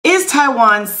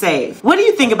Taiwan safe? What do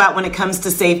you think about when it comes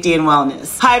to safety and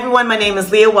wellness? Hi everyone, my name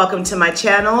is Leah. Welcome to my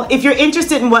channel. If you're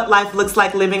interested in what life looks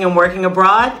like living and working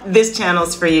abroad, this channel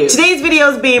is for you. Today's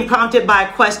video is being prompted by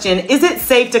a question: is it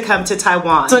safe to come to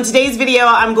Taiwan? So in today's video,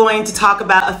 I'm going to talk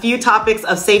about a few topics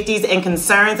of safeties and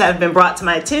concerns that have been brought to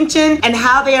my attention and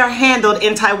how they are handled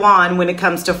in Taiwan when it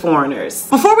comes to foreigners.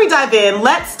 Before we dive in,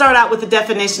 let's start out with a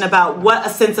definition about what a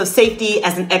sense of safety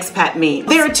as an expat means.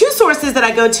 There are two sources that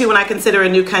I go to when I consider a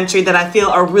new country that I feel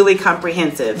are really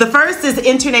comprehensive. The first is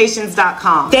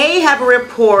internations.com. They have a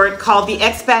report called the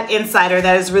Expat Insider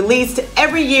that is released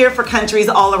every year for countries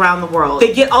all around the world.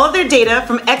 They get all of their data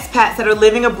from expats that are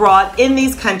living abroad in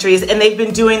these countries, and they've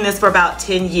been doing this for about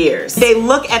 10 years. They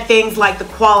look at things like the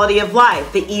quality of life,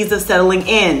 the ease of settling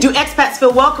in. Do expats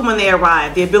feel welcome when they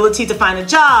arrive? The ability to find a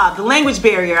job, the language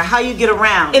barrier, how you get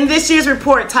around. In this year's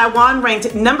report, Taiwan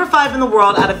ranked number 5 in the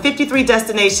world out of 53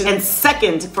 destinations and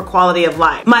second for quality of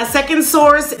life. My second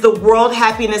source, the World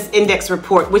Happiness Index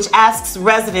report, which asks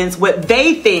residents what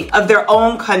they think of their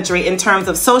own country in terms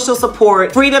of social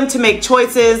support, freedom to make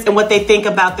choices, and what they think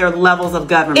about their levels of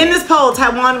government. In this poll,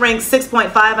 Taiwan ranked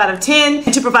 6.5 out of 10.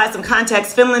 And to provide some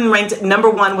context, Finland ranked number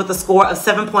 1 with a score of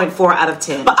 7.4 out of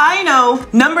 10. But I know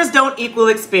numbers don't equal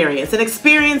experience, and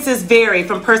experiences vary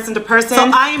from person to person.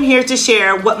 So I am here to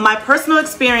share what my personal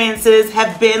experiences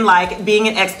have been like being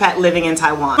an expat living in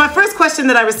Taiwan. My first question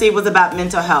that I received was about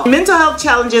mental health. Mental health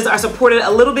challenges are supported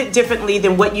a little bit differently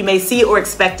than what you may see or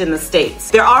expect in the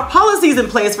States. There are policies in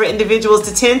place for individuals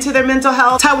to tend to their mental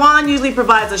health. Taiwan usually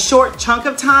provides a short chunk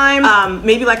of time,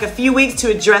 maybe like a few weeks, to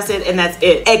address it, and that's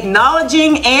it.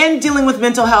 Acknowledging and dealing with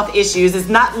mental health issues is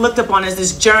not looked upon as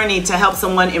this journey to help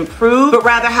someone improve, but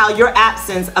rather how your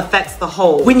absence affects the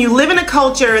whole. When you live in a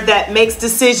culture that makes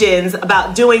decisions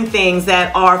about doing things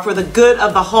that are for the good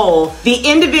of the whole, the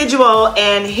individual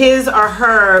and his or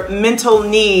her mental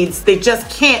needs, they just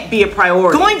can't be a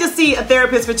priority. Going to see a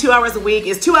therapist for 2 hours a week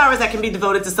is 2 hours that can be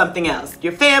devoted to something else.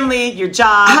 Your family, your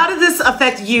job. How does this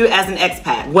affect you as an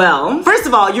expat? Well, first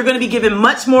of all, you're going to be given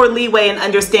much more leeway and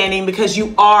understanding because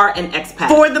you are an expat.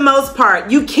 For the most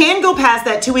part, you can go past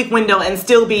that 2-week window and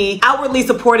still be outwardly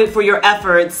supported for your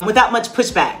efforts without much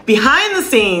pushback. Behind the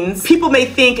scenes, people may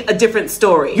think a different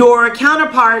story. Your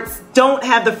counterparts don't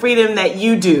have the freedom that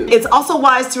you do. It's also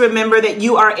wise to remember that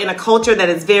you are in a culture that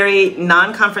is very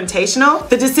non-confrontational.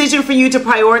 The decision for you to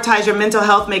prioritize your mental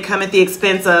health may come at the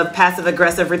expense of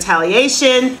passive-aggressive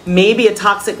retaliation, maybe a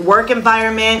toxic work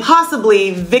environment,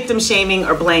 possibly victim shaming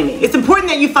or blaming. It's important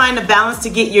that you find a balance to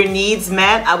get your needs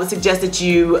met. I would suggest that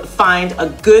you find a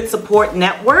good support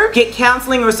network, get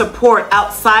counseling or support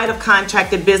outside of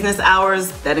contracted business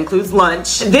hours. That includes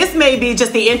lunch. This may be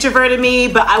just the introvert in me,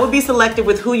 but I would be selective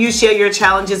with who you share your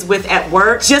challenges with at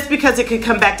work, just because it could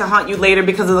come back to haunt you later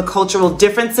because of the cultural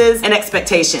differences and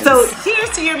expectations. So here's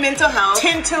to your mental health.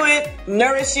 Tend to it,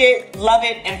 nourish it, love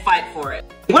it, and fight for it.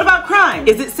 What about crime?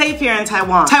 Is it safe here in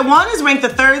Taiwan? Taiwan is ranked the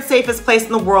 3rd safest place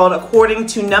in the world according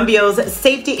to Numbio's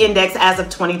Safety Index as of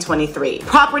 2023.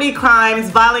 Property crimes,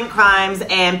 violent crimes,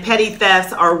 and petty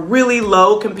thefts are really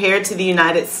low compared to the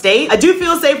United States. I do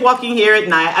feel safe walking here at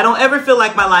night. I don't ever feel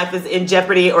like my life is in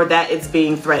jeopardy or that it's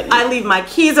being threatened. I leave my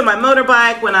keys on my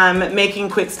motorbike when I'm making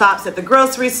quick stops at the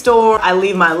grocery store. I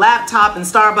leave my laptop in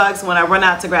Starbucks when I run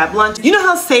out to grab lunch. You know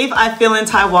how safe I feel in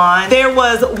Taiwan? There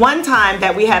was one time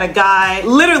that we had a guy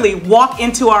literally walk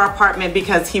into our apartment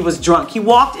because he was drunk. He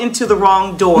walked into the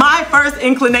wrong door. My first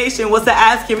inclination was to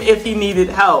ask him if he needed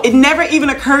help. It never even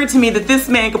occurred to me that this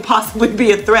man could possibly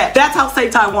be a threat. That's how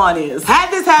safe Taiwan is.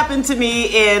 Had this happened to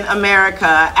me in America,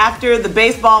 after the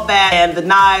baseball bat and the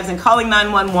knives and calling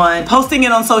 911, posting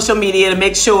it on social media to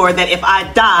make sure that if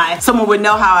I die, someone would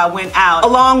know how I went out,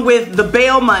 along with the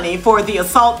bail money for the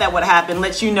assault that would happen,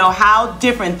 lets you know how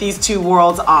different these two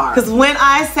worlds are. Because when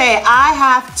I say I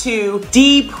have to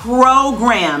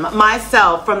deprogram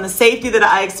myself from the safety that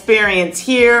I experience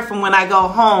here from when I go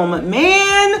home,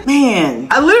 man,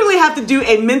 I literally have to do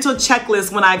a mental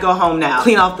checklist when I go home now.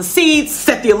 Clean off the seats,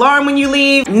 set the alarm when you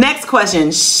leave. Next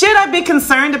question, should I be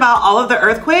concerned about all of the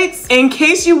earthquakes? In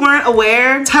case you weren't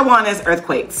aware, Taiwan has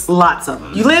earthquakes, lots of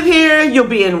them. You live here, you'll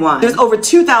be in one. There's over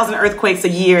 2,000 earthquakes a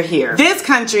year here. This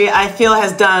country, I feel,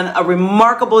 has done a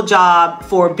remarkable job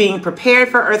for being prepared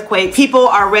for earthquakes. People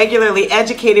are regularly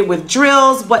educated with drills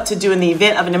drills, what to do in the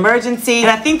event of an emergency, and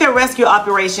I think their rescue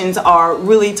operations are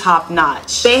really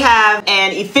top-notch. They have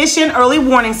an efficient early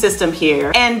warning system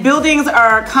here, and buildings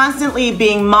are constantly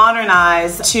being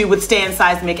modernized to withstand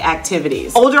seismic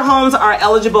activities. Older homes are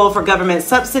eligible for government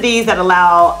subsidies that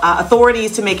allow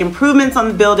authorities to make improvements on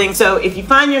the building. So if you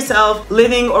find yourself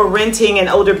living or renting an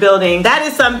older building, that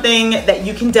is something that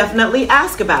you can definitely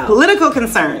ask about. Political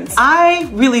concerns. I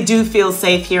really do feel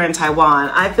safe here in Taiwan.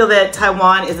 I feel that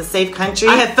Taiwan is a safe country.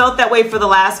 I have felt that way for the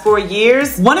last 4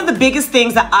 years. One of the biggest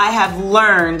things that I have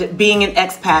learned being an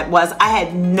expat was I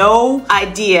had no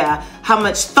idea how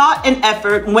much thought and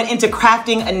effort went into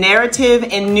crafting a narrative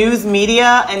in news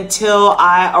media until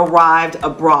I arrived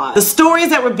abroad. The stories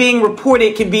that were being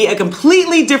reported could be a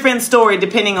completely different story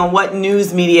depending on what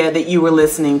news media that you were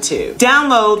listening to.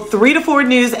 Download 3 to 4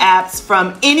 news apps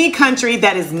from any country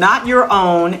that is not your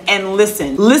own and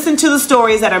listen. Listen to the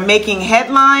stories that are making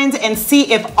headlines and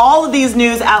see if all of these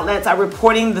news outlets are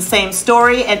reporting the same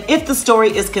story and if the story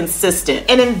is consistent.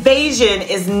 An invasion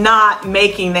is not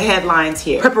making the headlines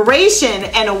here. Preparation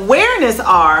and awareness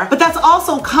are, but that's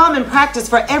also common practice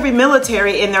for every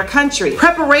military in their country.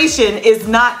 Preparation is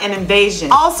not an invasion.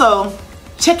 Also,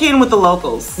 check in with the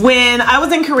locals. When I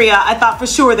was in Korea, I thought for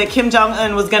sure that Kim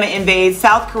Jong-un was gonna invade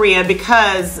South Korea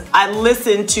because I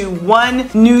listened to one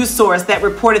news source that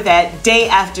reported that day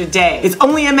after day. It's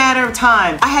only a matter of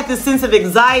time. I had this sense of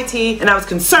anxiety and I was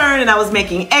concerned and I was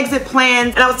making exit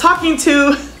plans and I was talking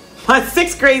to my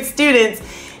 6th grade students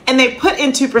and they put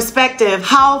into perspective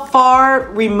how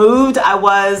far removed I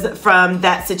was from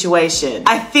that situation.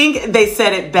 I think they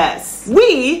said it best.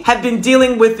 We have been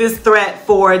dealing with this threat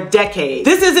for decades.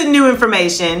 This isn't new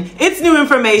information. It's new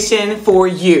information for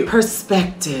you.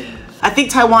 Perspective. I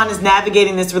think Taiwan is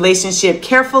navigating this relationship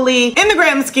carefully. In the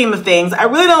grand scheme of things, I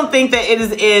really don't think that it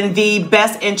is in the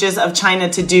best interest of China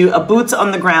to do a boots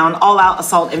on the ground, all-out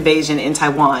assault invasion in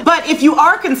Taiwan. But if you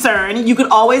are concerned, you could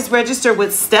always register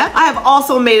with STEP. I have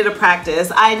also made it a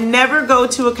practice. I never go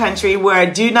to a country where I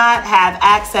do not have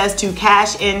access to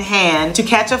cash in hand to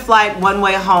catch a flight one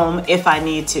way home if I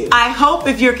need to. I hope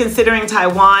if you're considering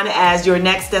Taiwan as your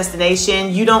next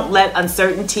destination, you don't let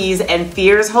uncertainties and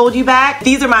fears hold you back.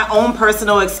 These are my own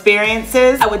personal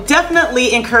experiences. I would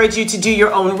definitely encourage you to do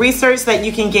your own research so that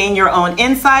you can gain your own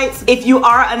insights. If you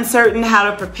are uncertain how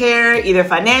to prepare, either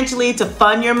financially to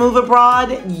fund your move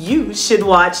abroad, you should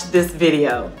watch this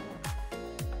video.